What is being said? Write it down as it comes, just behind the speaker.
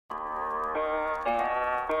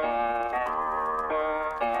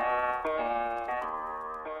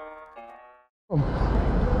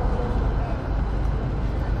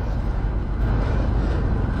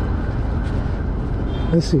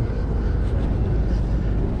Let's see.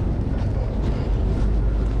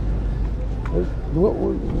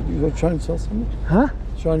 What you trying to sell something? Huh?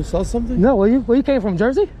 Trying to sell something? No, where you came from?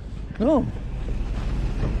 Jersey? No.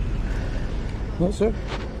 No, sir.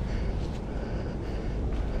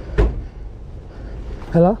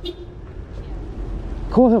 Hello?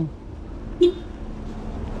 Call him.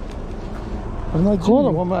 I'm not Call Jimmy.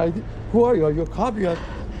 him. You want my ID? Who are you? Are you a cop?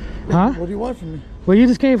 Huh? What do you want from me? Where you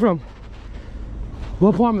just came from?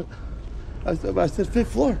 What apartment? I said 5th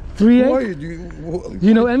floor. 3A? Who are you?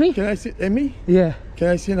 You know Emmy? Can I see Emmy? Yeah. Can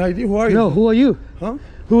I see an ID? Who are you? No, who are you? Huh?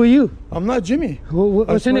 Who are you? I'm not Jimmy.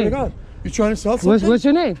 What's your name? I swear to God. You trying to sell something? What's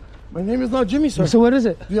your name? My name is not Jimmy, sir. So what is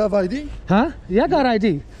it? Do you have ID? Huh? Yeah, I got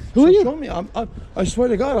ID. Who are you? Show me. I swear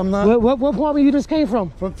to God, I'm not. What apartment you just came from?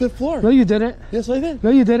 From 5th floor. No, you didn't. Yes, I did. No,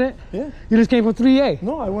 you didn't. Yeah. You just came from 3A.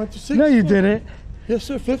 No, I went to 6th. No, you floor. didn't. Yes,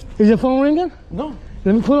 sir. 5th. Is your phone ringing? No.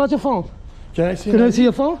 Let me pull out your phone. Can I see? Can I see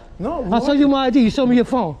your phone? No. I'll show you my ID. You show me your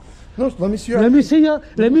phone. No, let me see your Let ID. me see your.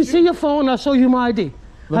 Let me see your phone. I'll show you my ID.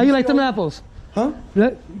 How you like them apples? Huh?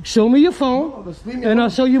 Show me your phone, No, just leave me and alone. I'll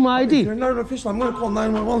show you my ID. You're not an official. I'm gonna call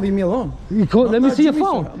 911. Leave me alone. Let me see your Jimmy,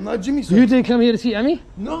 phone. Sir. I'm not Jimmy, sir. You didn't come here to see Emmy?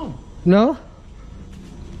 No. No?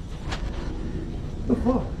 The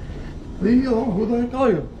fuck? Leave me alone. Who the heck are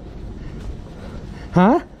you?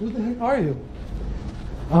 Huh? Who the heck are you?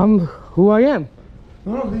 I'm who I am.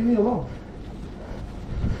 No, leave me alone.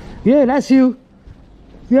 Yeah, that's you.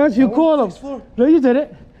 Yes, you call sixth him. floor. No, you did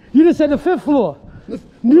it. You just said the 5th floor.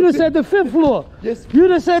 You just said the 5th floor. Yes. You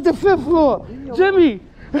just said the 5th floor. Jimmy.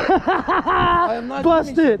 I am not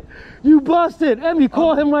busted. Jimmy. You busted. Emmy,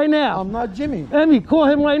 call him right now. I'm not Jimmy. Emmy, call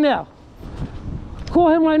him right now. Call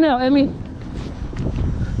him right now, Emmy.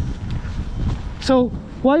 So,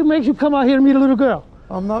 why makes you come out here to meet a little girl?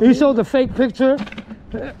 I'm not. You showed the fake picture.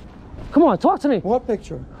 Come on, talk to me. What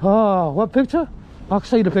picture? Oh, what picture? I'll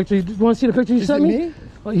show you the picture. You want to see the picture you Is sent it me?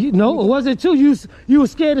 me? No, it wasn't too. You were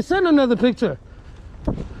scared to send another picture.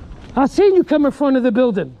 I seen you come in front of the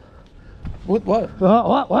building. What? What?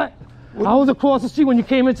 I was across the street when you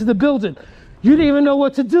came into the building. You didn't even know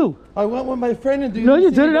what to do. I went with my friend and No, you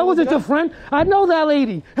didn't. That wasn't your friend. I know that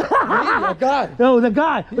lady. A guy. No, the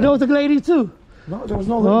guy. But there was a lady too. No, there was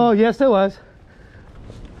no lady. Oh, yes, there was.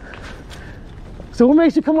 So what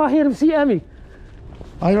makes you come out here to see Emmy?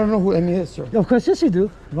 I don't know who Emmy is, sir. Of course, yes you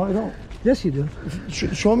do. No, I don't. Yes you do.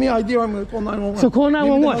 Show me ID or I'm going to call 911. So call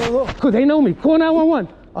 911. Because they know me. Call 911.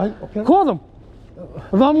 Okay. Call them.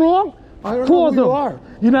 If I'm wrong, I don't call know who them. you are.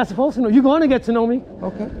 You're not supposed to know. You're going to get to know me.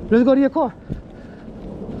 Okay. Let's go to your car.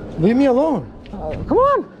 Leave me alone. Come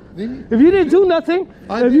on. If you didn't do nothing,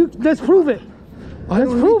 let's prove it.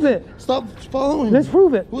 Let's prove it. Stop following Let's me.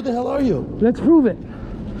 prove it. Who the hell are you? Let's prove it.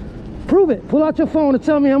 Prove it. Pull out your phone and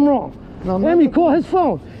tell me I'm wrong. No, I'm Emmy, not. call his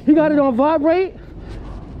phone. He got it on vibrate.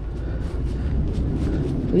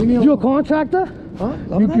 Leave me alone. You a contractor? Huh?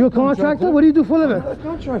 You a contractor? What do you do for a living? I'm not a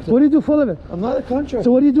contractor. What do you do for a living? I'm not a contractor.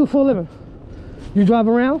 So what do you do for a living? You drive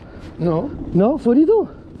around? No. No? So what do you do?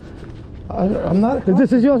 I'm not a contractor.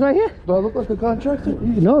 This is yours right here? Do I look like a contractor?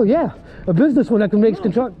 No, yeah. A businessman that can make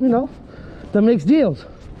contract, that makes deals.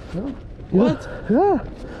 No. What? Yeah.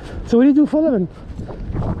 So what do you do for a living?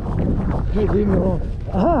 Dude, leave me alone.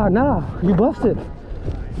 Nah, you busted.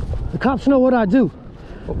 The cops know what I do.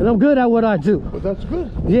 And I'm good at what I do. But that's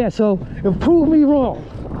good. Yeah, so prove me wrong.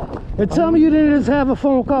 And tell me you didn't just have a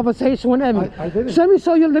phone conversation with Emmy. I didn't.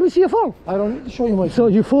 Let me see your phone. I don't need to show you my So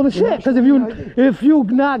you're full of You're shit. not Because showing if you're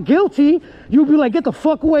not guilty, you'll be like, get the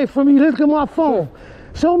fuck away from me. Look at my phone.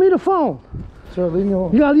 Show me the phone. Sir, leave me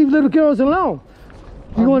alone. You gotta leave little girls alone.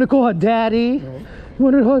 You want to call her daddy? No. You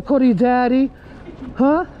want to call her daddy?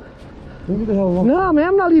 Huh? Leave me the hell alone. No, man,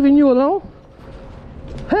 I'm not leaving you alone.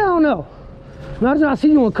 Hell no. Not until I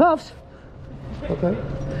see you in cuffs. Okay.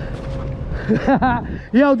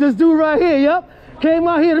 Yo, this dude right here, yep, came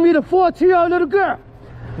out here to meet a 14-year-old little girl.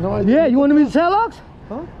 No, I Yeah, you want to meet the child logs?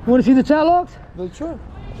 Huh? You want to see the child logs? Sure.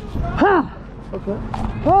 Huh? Okay.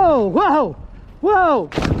 Whoa, whoa, whoa,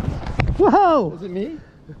 whoa. Is it me?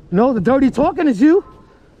 No, the dirty talking is you.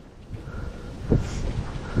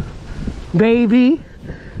 Baby,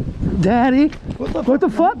 daddy, what the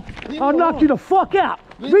fuck? I'll knock you the fuck out.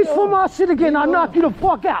 Reach for my shit again, I'll knock you the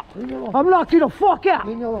fuck out. I'll knock you the fuck out.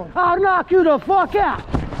 Leave me alone. I'll knock you the fuck out.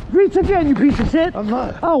 Reach again, you piece of shit. I'm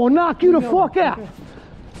not. I will knock you the Leave me alone. fuck out. Okay.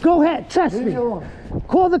 Go ahead, test Leave me. me alone.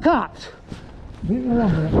 Call the cops. Leave me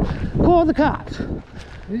alone, man. Call the cops.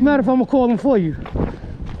 Matter if I'm gonna call them for you.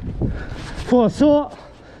 For assault.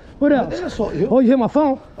 What I else? didn't assault you. Oh, you hit my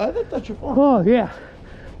phone? I didn't touch your phone. Oh, yeah.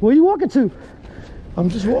 Where you walking to? I'm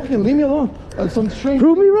just walking. Leave me alone. Some strange.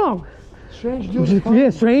 Prove me wrong. Strange dude. Yeah,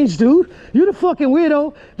 strange dude. You the fucking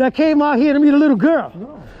weirdo that came out here to meet a little girl.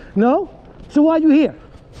 No. No? So why you here?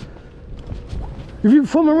 If you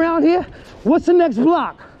from around here, what's the next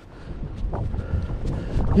block?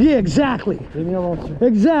 Yeah, exactly. Leave me alone, sir.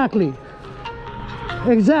 Exactly.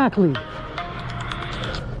 Exactly.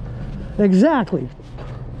 Exactly.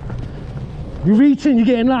 You reach in, you're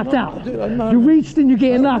getting knocked out. Dude, I'm not. You reached in, you're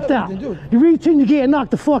getting knocked out. Dude. You reach in, you're getting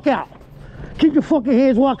knocked the fuck out. Keep your fucking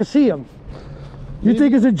hands where I can see them. You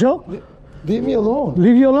think it's a joke? Leave me alone.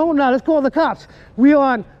 Leave you alone? Now let's call the cops. We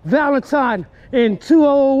on Valentine in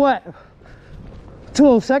 20 what?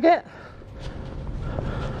 202nd?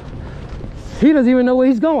 He doesn't even know where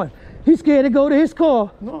he's going. He's scared to go to his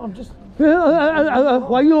car. No, I'm just.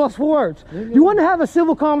 Why you lost for words? You want to have a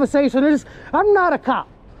civil conversation? I'm not a cop.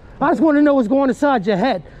 I just want to know what's going inside your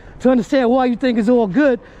head to understand why you think it's all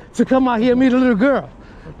good to come out here and meet a little girl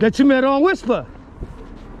that you met on Whisper.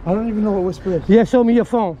 I don't even know what Whisper is. Yeah, show me your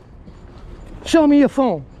phone. Show me your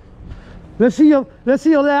phone. Let's see your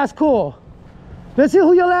last call. Let's see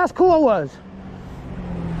who your last call was.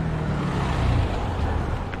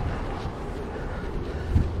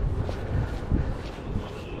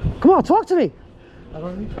 Come on, talk to me. I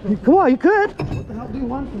don't need to. Come on, you could. What the hell do you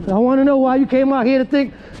want from me? I want to know why you came out here to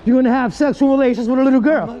think you're going to have sexual relations with a little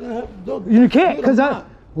girl. I'm not gonna have, don't, You can't, dude, because I'm not.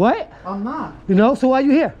 What? I'm not. You know, so why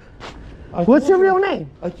you here? What's your real name?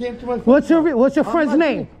 I came to my friend. What's your friend's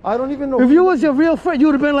name? I don't even know. If you was your real friend, you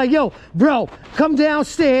would have been like, yo, bro, come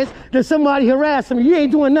downstairs. There's somebody harassing me. You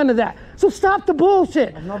ain't doing none of that. So stop the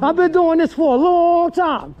bullshit. I've been doing this for a long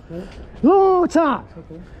time. Okay. Long time.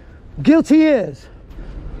 Okay. Guilty is.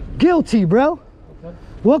 Guilty, bro. Okay.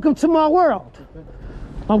 Welcome to my world. Okay.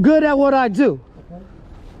 I'm good at what I do. Okay.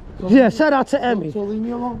 So Yeah, shout out to Emmie. So leave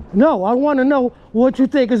me alone. No, I want to know what you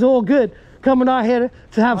think is all good coming out here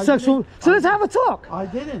to have sexual. So let's have a talk. I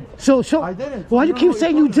didn't. So I didn't. Why I you don't keep know what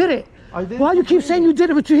saying you're you did talking it? I didn't. Why you keep saying you did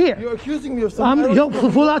it, but you're here? You're accusing me of something. Yo,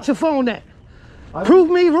 pull out your phone then. Prove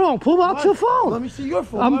me wrong. Pull out your phone. Let me see your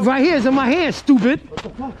phone. I'm right here. It's in my hand, stupid. What the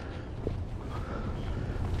fuck?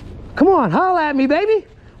 Come on, holla at me, baby.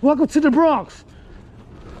 Welcome to the Bronx.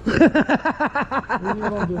 Leave me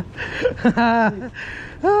alone,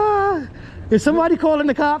 dude. Is somebody calling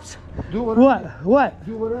the cops? Do whatever. What? What?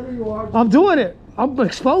 Do whatever you are. I'm doing it. I'm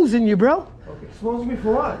exposing you, bro. Okay. Expose me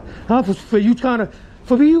for what? Huh? For you trying to,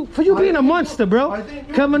 for you being a monster, bro.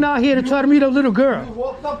 Coming out here to try to meet a little girl. You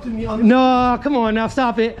walked up to me on. No, come on now,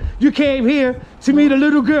 stop it. You came here to meet a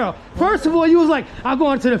little girl. First of all, you was like, I'm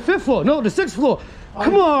going to the 5th floor. No, the 6th floor.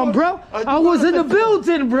 Come on, bro. I was in the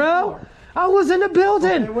building, bro. I was in the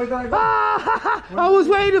building. Okay, where did I go? I was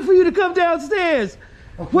waiting for you to come downstairs.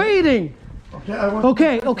 Waiting. Okay, I want.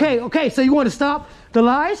 Okay. So you want to stop the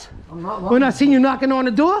lies? I'm not lying. When I seen you knocking on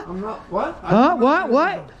the door? I'm not. What? Huh?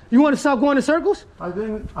 What? You want to stop going in circles? I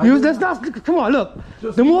didn't. That's not. Come on, look.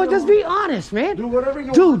 Just be honest, man. Do whatever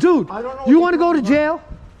you want. Dude. I don't know. You want to go to jail?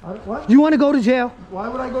 What? You want to go to jail? Why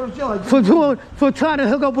would I go to jail? For trying to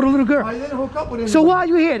hook up with a little girl. I didn't hook up with anybody. So why are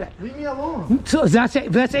you here then? Leave me alone. So that's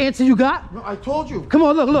the answer you got? No, I told you. Come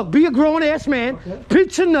on, look. Be a grown ass man. Okay.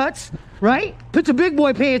 Pitch your nuts, right? Put your big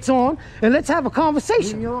boy pants on, and let's have a Leave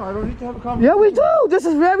conversation. me alone. I don't need to have a conversation. Yeah, we do. This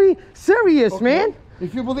is very serious, Okay. man.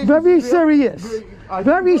 If you believe Very it's real, serious.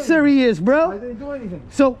 Very serious, I bro. didn't do anything.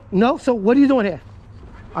 So what are you doing here?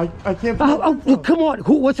 I can't. Come on.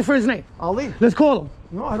 What's your friend's name? Ali. Let's call him.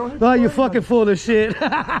 No, I don't need to. Oh, you're fucking full of shit.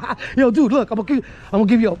 Yo, dude, look, I'm gonna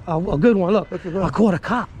give you a good one. Look, Okay, go ahead. I caught a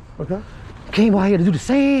cop. Okay. Came out here to do the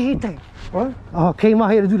same thing. What? Came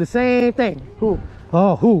out here to do the same thing. Who?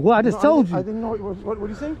 Oh, who? Well, I just told you. I didn't know. What are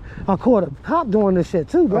you saying? I caught a cop doing this shit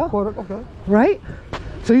too, bro. Okay. Right?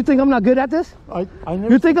 So you think I'm not good at this? I never.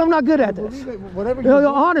 You think I'm not good at this? Believe it, whatever.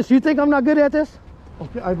 Yo, honest, you think I'm not good at this?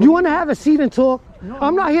 Okay. You want to have a seat and talk? No,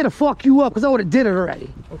 I'm not here to fuck you up because I would have did it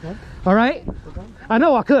already. Okay. All right? Okay. I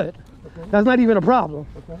know I could. Okay. That's not even a problem.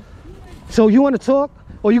 Okay. So you want to talk,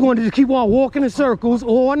 or you want to just keep on walking in circles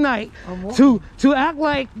all night to act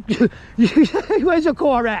like where's your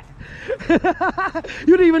car at?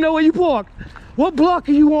 You don't even know where you parked. What block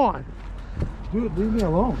are you on? Dude, leave me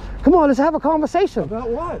alone. Come on, let's have a conversation. About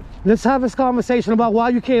what? Let's have this conversation about why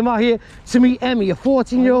you came out here to meet Emmie, a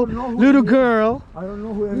 14-year-old little girl. I don't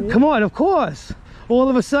know who Emmie is. Come on, of course. All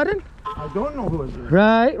of a sudden? I don't know who it is.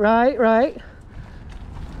 Right.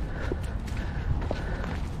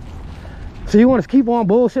 So you want to keep on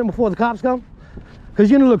bullshitting before the cops come? Because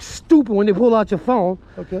you're going to look stupid when they pull out your phone.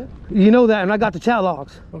 Okay. You know that, and I got the chat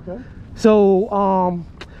logs. Okay. So,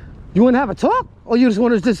 you want to have a talk? Or you just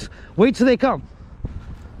want to just wait till they come?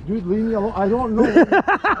 Dude, leave me alone. I don't know.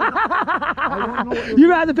 I don't know what You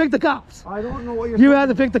rather pick the cops. I don't know what you're You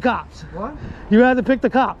rather pick the cops. What? You rather pick the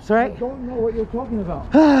cops, right? I don't know what you're talking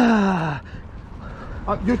about.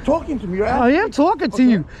 You're talking to me. You're I am talking to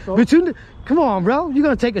you. So? But you, come on, bro. You're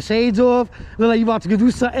going to take the shades off. Look like you about to go do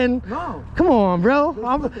something. No. Come on,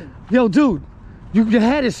 bro. Yo, dude. Your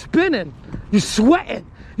head is spinning. You're sweating.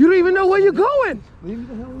 You don't even know where you're going. Leave me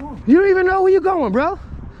the hell alone. You don't even know where you're going, bro.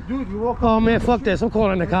 Dude, you walk up. Oh, man, fuck this. I'm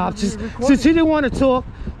calling the cops. Since he didn't want to talk,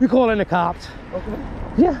 we're calling the cops. Okay.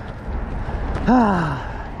 Yeah.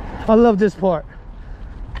 I love this part.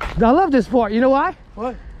 I love this part. You know why?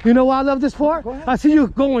 What? You know why I love this part? I see you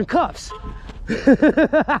going cuffs.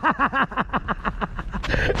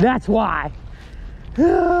 That's why.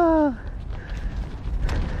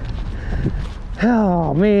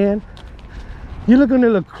 Oh, man. You're looking to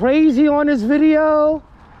look crazy on this video.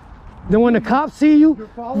 Then when the cops see you,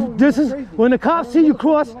 this is when the cops see you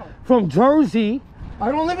cross from Jersey.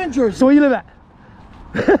 I don't live in Jersey. So where you live at?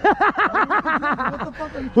 What the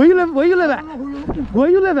fuck are you? Where you live? Where you live I don't know who you're looking for. at? Where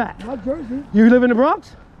you live at? Not Jersey. You live in the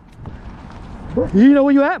Bronx? You know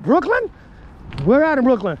where you at? Brooklyn? Where at in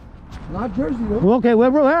Brooklyn? Not Jersey though. Well, okay,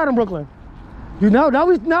 where at in Brooklyn? You know,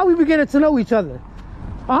 now we beginning to know each other.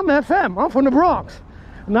 I'm FM. I'm from the Bronx.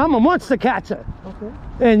 Now I'm a monster catcher. Okay.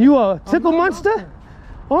 And you a tickle monster?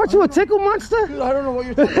 Aren't you a tickle monster? Dude, I don't know what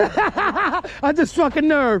you're talking about. I just struck a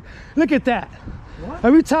nerve. Look at that. What?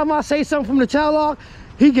 Every time I say something from the child log,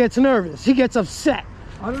 he gets nervous. He gets upset.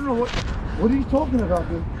 I don't know what are you talking about,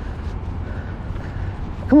 dude?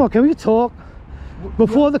 Come on, can we talk?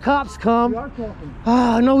 Before the cops come. We are talking.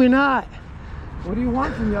 Ah, no, we're not. What do you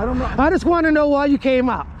want from me? I don't know. I just want to know why you came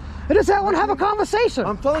out. I just want to have a conversation.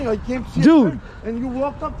 I'm telling you, I came to see Dude. a friend, and you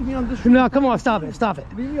walked up to me on the street. No, come on, stop it, stop it.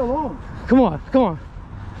 Leave me alone. Come on, come on.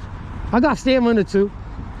 I got stamina too.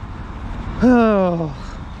 Oh.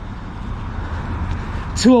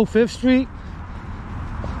 205th Street.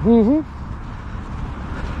 Mm-hmm.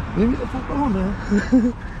 Leave me the fuck alone,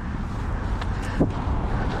 man.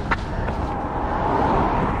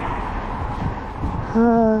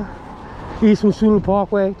 East Missoula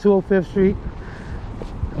Parkway, 205th Street.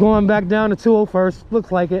 Going back down to 201st,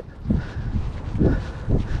 looks like it.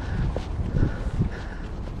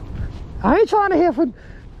 I ain't trying to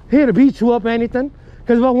here to beat you up or anything.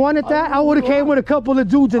 Because if I wanted that, I would have came with a couple of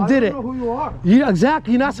dudes and did it. I don't know who you are. Yeah,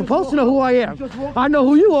 exactly. You're not supposed to know who I am. walked- I know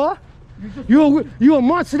who you are. You a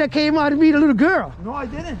monster that came out to meet a little girl. No, I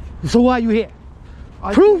didn't. So why you here?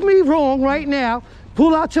 Prove me wrong right now.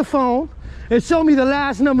 Pull out your phone and show me the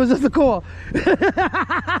last numbers of the call. If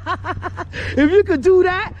you could do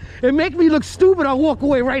that and make me look stupid, I'll walk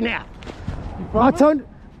away right now. I'll turn.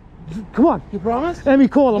 Come on. You promise? Let me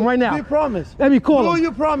call him right now. You promise? Let me call No, him.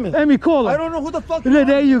 you promise. Let me call him. I don't know who the fuck you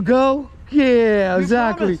There are. you go. Yeah,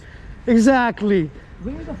 exactly. promise? Exactly.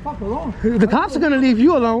 Leave me the fuck alone. The cops are gonna leave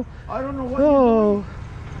you alone. I don't know what Oh.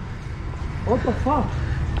 What the fuck?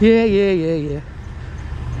 Yeah.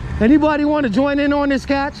 Anybody want to join in on this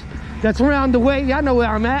catch? That's around the way. Y'all know where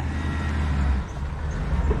I'm at.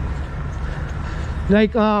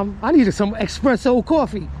 Like, I needed some espresso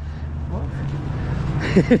coffee. What?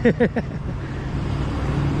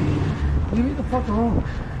 Leave me the fuck alone.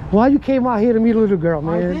 Why you came out here to meet a little girl,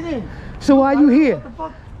 man? I didn't. So why you here? What the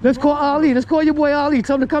fuck? Let's call Ali. Let's call your boy Ali.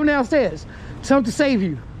 Tell him to come downstairs. Tell him to save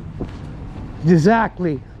you.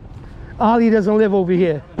 Exactly. Ali doesn't live over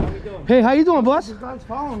here. Hey, how you doing, boss? This guy's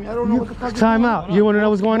following me. I don't know what the fuck. Time out. You want to know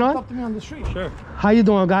what's going Walked on? up to me on the street. Sure. How you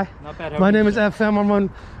doing, guy? Not bad. How My are name you? is FM. I run an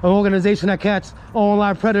organization that catches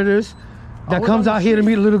online predators that was comes on the out here to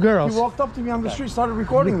street. meet little He girls. walked up to me on the street, started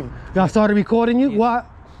recording me. Y'all started recording you? What?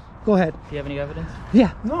 Go ahead. Do you have any evidence?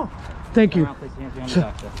 Yeah, No. thank you. Around, place your hands behind your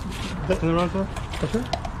back, sir. Turn around, sir.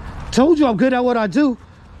 Told you I'm good at what I do.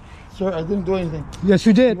 Sir, I didn't do anything. Yes,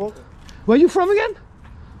 you did. Where you from again?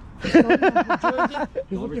 He's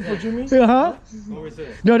looking for Jimmy. Uh-huh. Over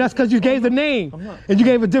there. No, that's because you gave the name. I'm not. And you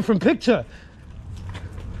gave a different picture.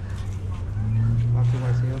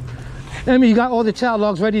 Emmy, you got all the child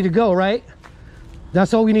logs ready to go, right?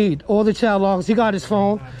 That's all we need. All the child logs. He got his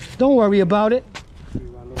phone. Don't worry about it.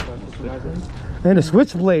 And a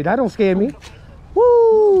switchblade. That don't scare me.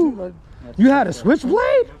 Woo! You had a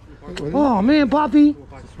switchblade? Oh, man, Poppy.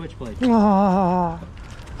 It's a switchblade. Ah,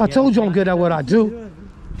 I told you I'm good at what I do.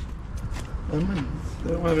 They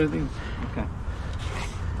don't have anything. Okay.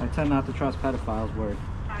 I tend not to trust pedophiles' word.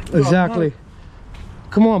 Exactly.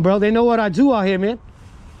 Come on, bro. They know what I do out here, man.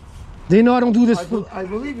 They know I don't do this I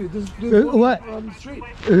believe you. This dude what? on the street.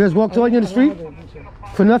 You guys walked on you in the street?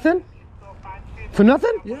 For nothing? For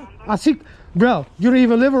nothing? Yeah. I see, bro, you don't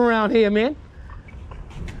even live around here, man.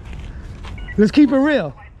 Let's keep it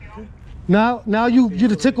real. Now you're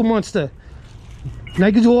the tickle monster. Now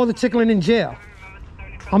you can do all the tickling in jail.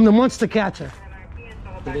 I'm the monster catcher.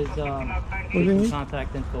 It is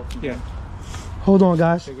contact info. Yeah. Hold on,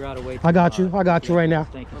 guys. Figure out a way. I got you right now.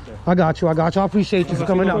 Thank you, sir. I got you. I appreciate you for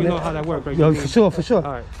coming out, You know man. how that works, right? Yo, for sure.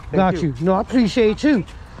 All right. Got you. No, I appreciate you.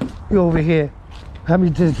 You over here. Have me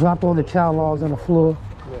just dropped all the child laws on the floor.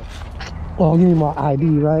 Yeah. Oh, you need my ID,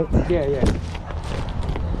 right? Yeah.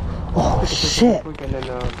 Oh, shit.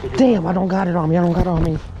 Damn, I don't got it on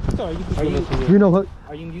me. Sorry, You know what?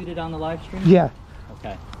 Are you muted on the live stream? Yeah.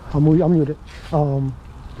 Okay. I'm muted.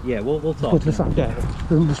 Yeah, we'll talk. Put this on. Yeah.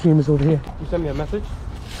 The stream is over here. You send me a message?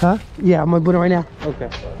 Huh? Yeah, I'm gonna put it right now. Okay.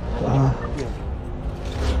 Yeah.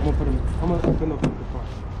 I'm gonna put him up in the car.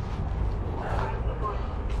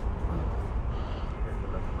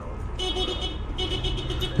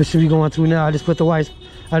 This should be going through now. I just put the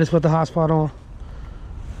hotspot on.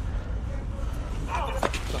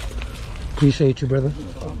 Appreciate you, brother.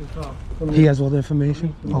 He has all the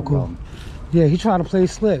information. Oh, cool. Yeah, he tried to play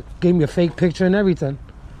slick. Gave me a fake picture and everything.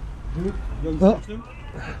 Oh.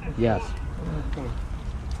 Yes.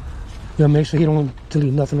 Yeah, make sure he don't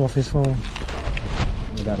delete nothing off his phone.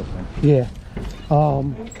 You got it, sir. Yeah. The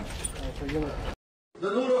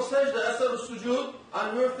nur of sajda, asar sujud,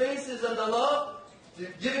 on her faces and the love,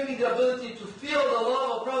 giving me the ability to feel the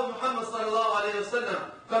love of Prophet Muhammad sallallahu alayhi wasallam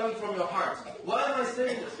coming from your heart. Why am I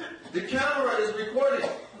saying this? The camera is recording.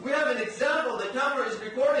 We have an example. The camera is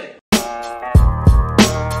recording.